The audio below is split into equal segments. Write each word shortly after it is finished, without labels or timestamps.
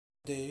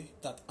Day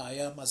that I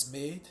am has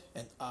made,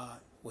 and I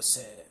will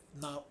say,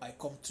 now I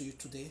come to you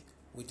today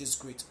with this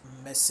great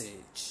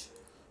message.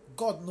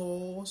 God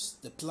knows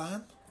the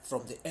plan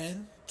from the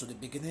end to the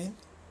beginning.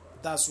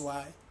 That's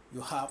why you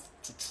have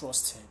to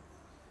trust Him.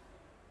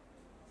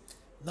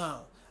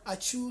 Now, I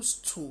choose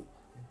to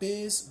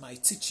base my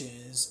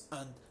teachings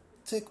and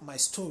take my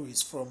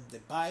stories from the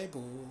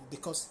Bible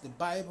because the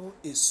Bible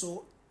is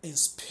so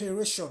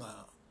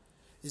inspirational.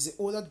 It's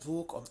the oldest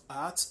book on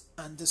earth,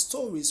 and the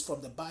stories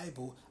from the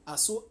Bible are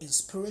so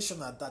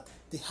inspirational that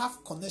they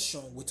have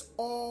connection with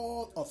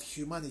all of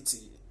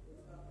humanity.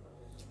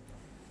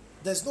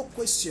 There's no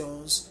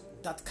questions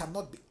that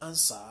cannot be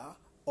answered,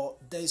 or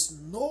there is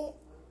no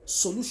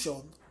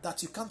solution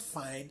that you can't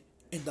find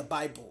in the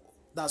Bible.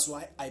 That's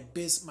why I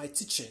base my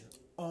teaching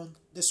on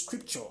the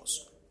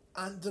scriptures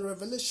and the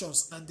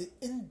revelations, and the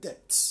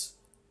in-depth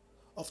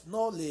of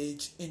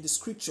knowledge in the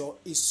scripture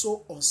is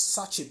so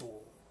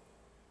unsearchable.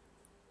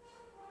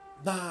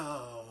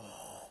 Now,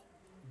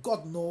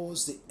 God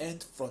knows the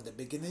end from the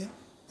beginning.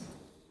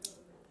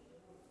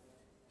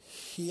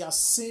 He has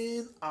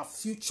seen our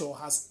future,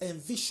 has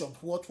envisioned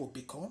what will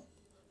become.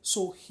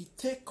 So He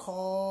takes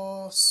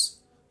us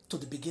to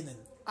the beginning.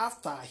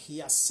 After He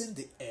has seen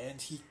the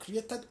end, He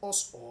created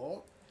us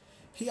all.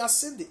 He has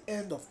seen the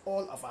end of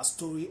all of our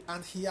story,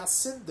 and He has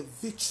seen the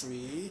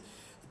victory,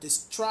 the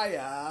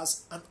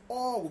trials, and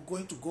all we're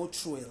going to go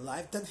through in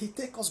life. Then He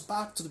takes us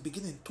back to the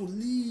beginning to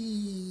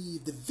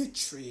live the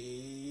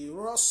victory,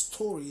 raw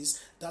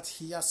stories that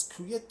He has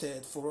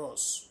created for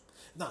us.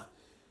 Now,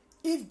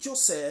 if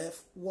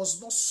Joseph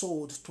was not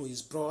sold to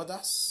his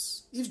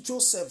brothers, if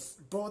Joseph's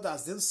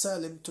brothers didn't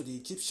sell him to the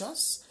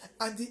Egyptians,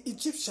 and the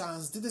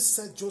Egyptians didn't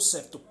send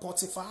Joseph to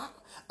Potiphar,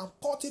 and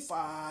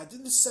Potiphar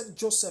didn't send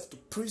Joseph to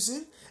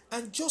prison,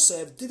 and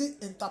Joseph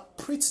didn't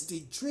interpret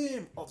the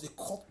dream of the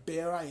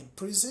cupbearer in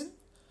prison,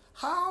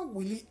 how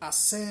will he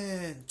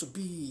ascend to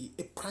be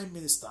a prime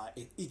minister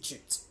in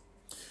Egypt?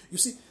 You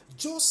see,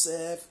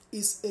 Joseph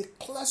is a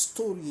clear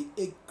story,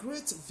 a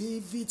great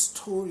vivid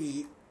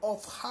story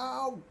of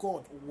how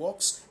God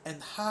works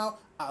and how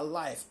our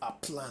life are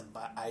planned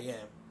by I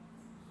am.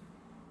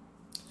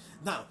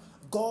 Now,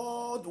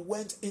 God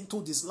went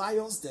into this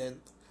lion's den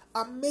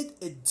and made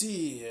a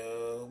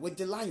deal with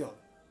the lion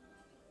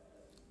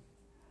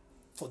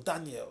for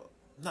Daniel.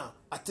 Now,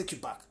 I take you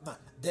back. Now,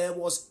 there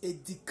was a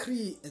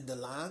decree in the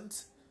land.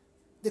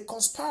 The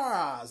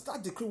conspirators,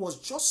 that decree was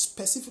just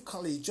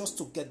specifically just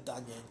to get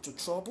Daniel into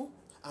trouble.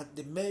 And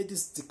they made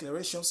this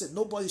declaration, said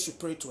nobody should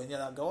pray to any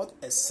other God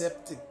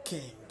except the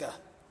king.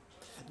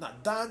 Now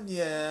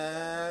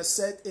Daniel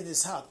said in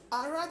his heart,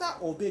 I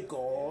rather obey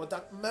God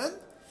than man.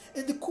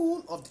 In the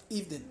cool of the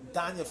evening,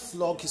 Daniel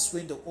flogged his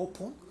window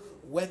open,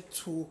 went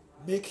to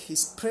make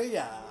his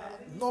prayer,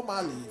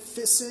 normally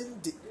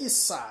facing the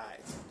east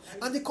side.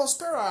 And the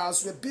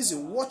conspirators were busy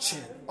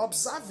watching,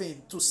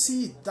 observing to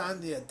see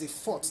Daniel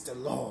default the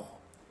law.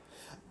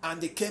 And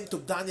they came to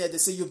Daniel, they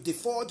said, you've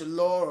defied the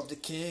law of the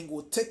king,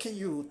 we're taking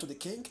you to the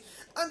king.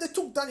 And they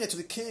took Daniel to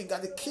the king,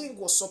 and the king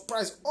was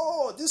surprised.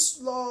 Oh, this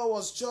law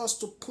was just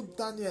to put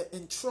Daniel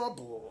in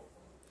trouble.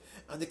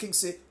 And the king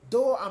said,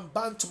 though I'm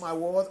bound to my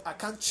word, I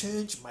can't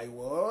change my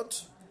word.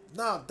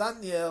 Now,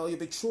 Daniel, you'll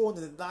be thrown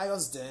in the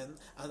lion's den,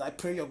 and I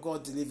pray your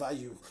God deliver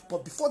you.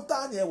 But before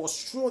Daniel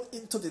was thrown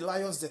into the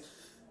lion's den,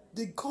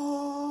 the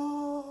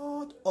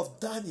God of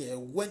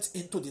Daniel went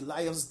into the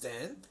lion's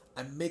den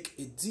and make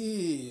a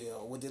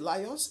deal with the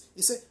lions.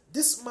 He said,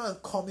 this man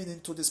coming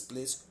into this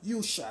place,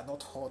 you shall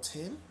not hurt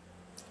him.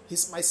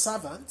 He's my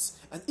servant,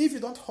 and if you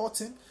don't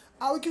hurt him,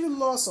 I will give you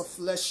lots of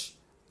flesh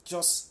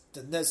just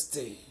the next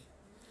day.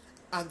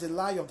 And the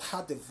lion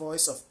heard the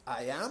voice of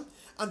I am,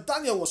 and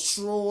Daniel was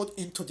thrown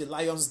into the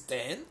lion's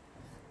den,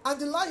 and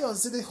the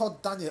lions didn't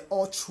hurt Daniel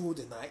all through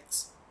the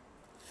night.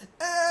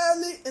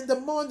 Early in the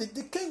morning,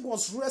 the king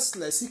was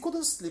restless. He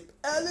couldn't sleep.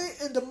 Early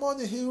in the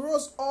morning, he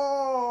rose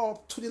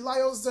up to the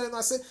lion's den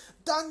and said,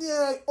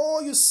 Daniel,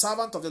 oh, you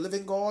servant of the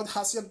living God,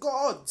 has your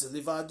God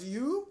delivered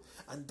you?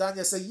 And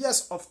Daniel said,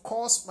 yes, of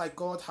course, my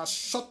God has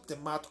shut the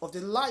mouth of the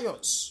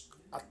lions.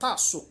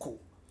 Atasoko.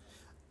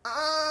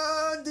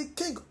 And the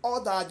king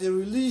ordered the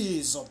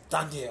release of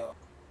Daniel.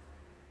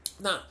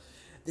 Now,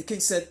 the king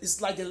said,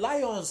 it's like the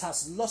lions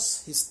has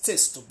lost his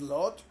taste to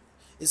blood.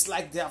 It's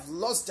like they have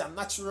lost their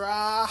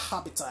natural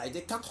habitat.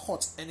 They can't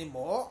hunt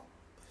anymore.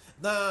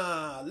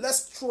 Now,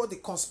 let's throw the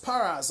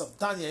conspirators of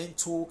Daniel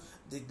into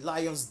the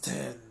lion's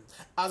den.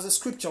 As the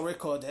scripture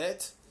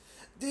recorded,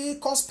 the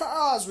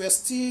conspirators were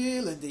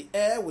still in the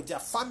air with their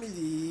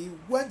family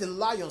when the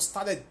lions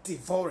started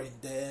devouring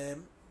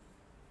them.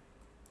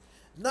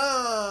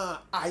 Now,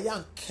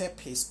 Ian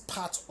kept his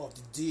part of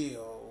the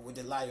deal with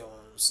the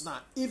lions. Now,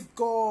 if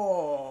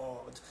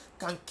God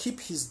can keep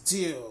his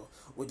deal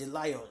with the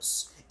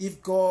lions,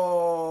 if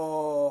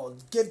God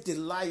gave the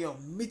lion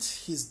meet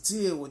his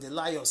deal with the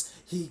lions,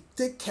 he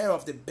take care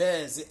of the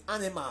bears, the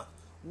animal.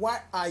 Why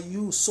are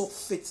you so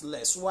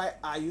faithless? Why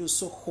are you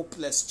so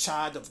hopeless,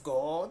 child of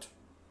God?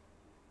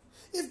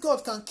 If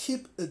God can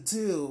keep a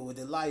deal with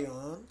the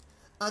lion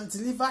and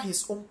deliver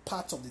his own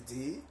part of the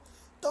day,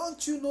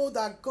 Don't you know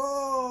that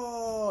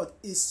God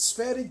is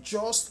very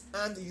just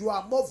and you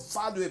are more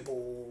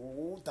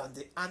valuable than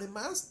the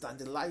animals, than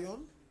the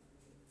lion?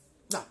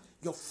 Now,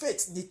 your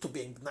faith needs to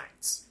be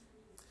ignited.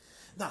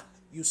 Now,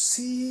 you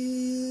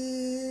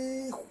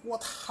see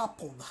what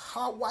happened,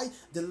 why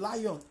the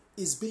lion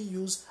is being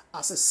used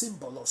as a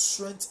symbol of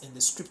strength in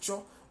the scripture,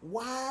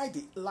 why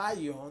the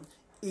lion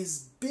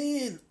is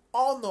being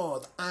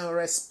honored and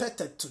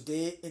respected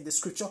today in the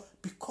scripture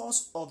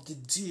because of the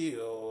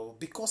deal,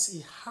 because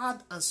he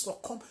had and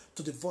succumbed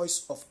to the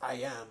voice of I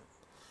am.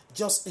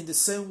 Just in the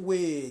same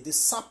way, the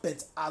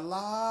serpent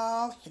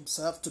allowed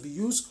himself to be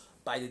used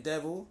by the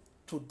devil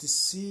to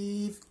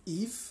deceive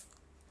Eve.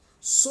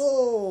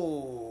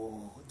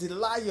 So the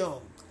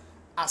lion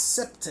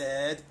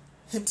accepted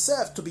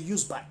himself to be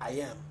used by I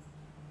am.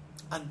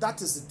 And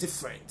that is the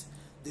difference.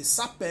 The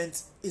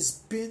serpent is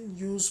being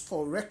used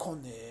for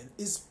reckoning,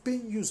 is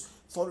being used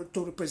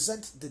to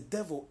represent the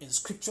devil in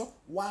scripture,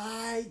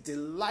 while the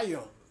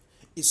lion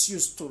is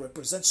used to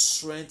represent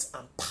strength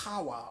and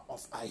power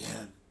of I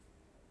am.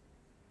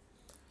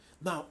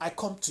 Now, I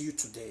come to you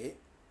today.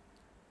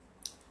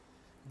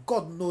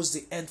 God knows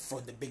the end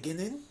from the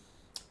beginning.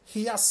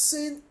 He has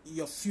seen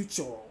your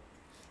future.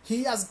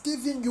 He has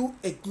given you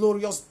a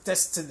glorious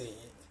destiny.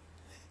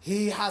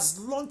 He has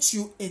launched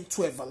you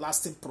into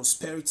everlasting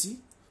prosperity.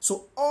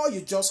 So all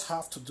you just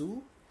have to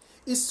do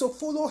is to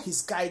follow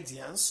his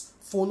guidance,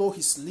 follow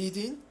his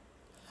leading,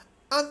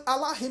 and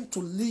allow him to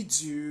lead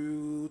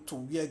you to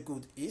where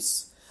good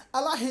is.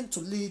 Allow him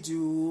to lead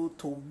you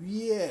to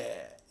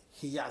where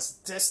he has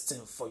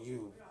destined for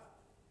you.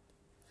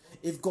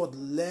 If God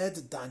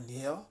led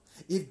Daniel,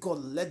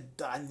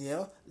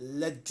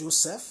 led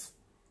Joseph.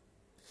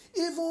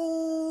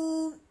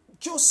 Even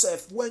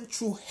Joseph went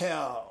through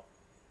hell.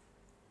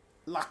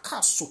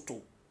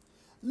 Lakasoto.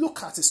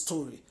 Look at his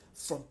story.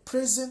 From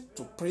prison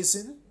to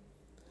prison,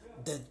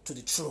 then to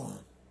the throne.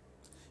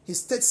 He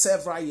stayed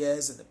several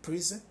years in the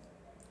prison,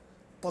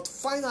 but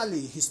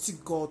finally he still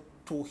got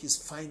to his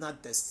final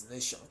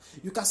destination.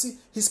 You can see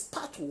his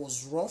path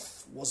was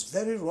rough, was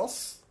very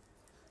rough,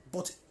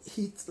 but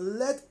it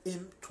led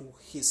him to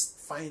his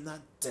final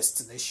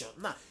destination.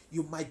 Now,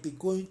 you might be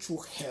going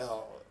through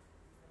hell,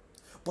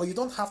 but you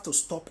don't have to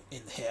stop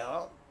in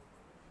hell.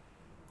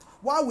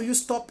 Why will you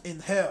stop in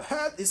hell?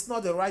 Hell is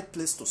not the right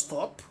place to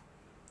stop.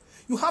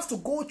 You have to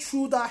go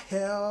through that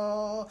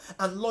hell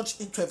and launch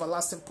into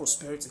everlasting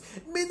prosperity.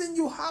 Meaning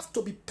you have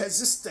to be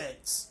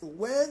persistent.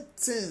 When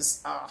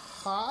things are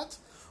hard,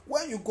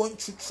 when you're going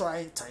through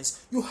trying times,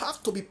 you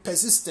have to be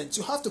persistent.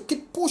 You have to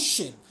keep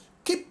pushing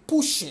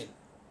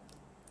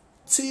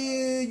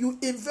till you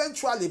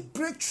eventually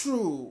break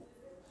through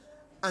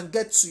and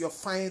get to your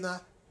final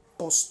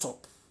bus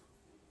stop.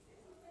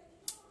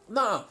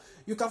 Now,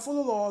 you can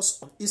follow us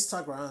on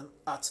Instagram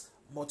at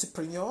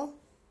Multipreneur.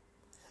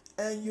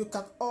 And you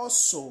can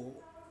also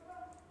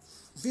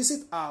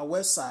visit our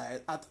website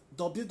at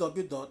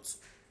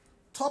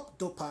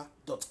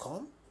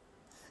www.topdopa.com.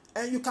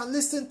 And you can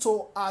listen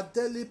to our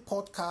daily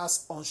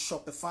podcast on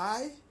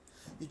Shopify.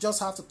 You just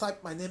have to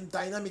type my name,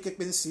 Dynamic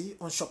Ekpenisi,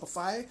 on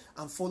Shopify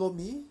and follow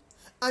me.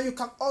 And you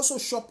can also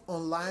shop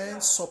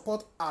online,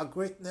 support our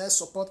greatness,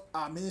 support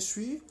our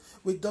ministry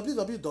with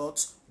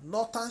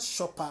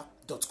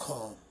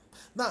www.northernshopper.com.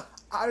 Now,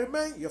 I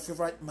remain your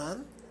favorite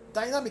man,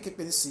 Dynamic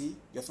Ekpenisi,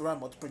 your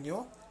favorite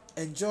entrepreneur.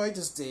 Enjoy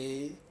this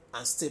day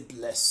and stay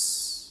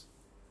blessed.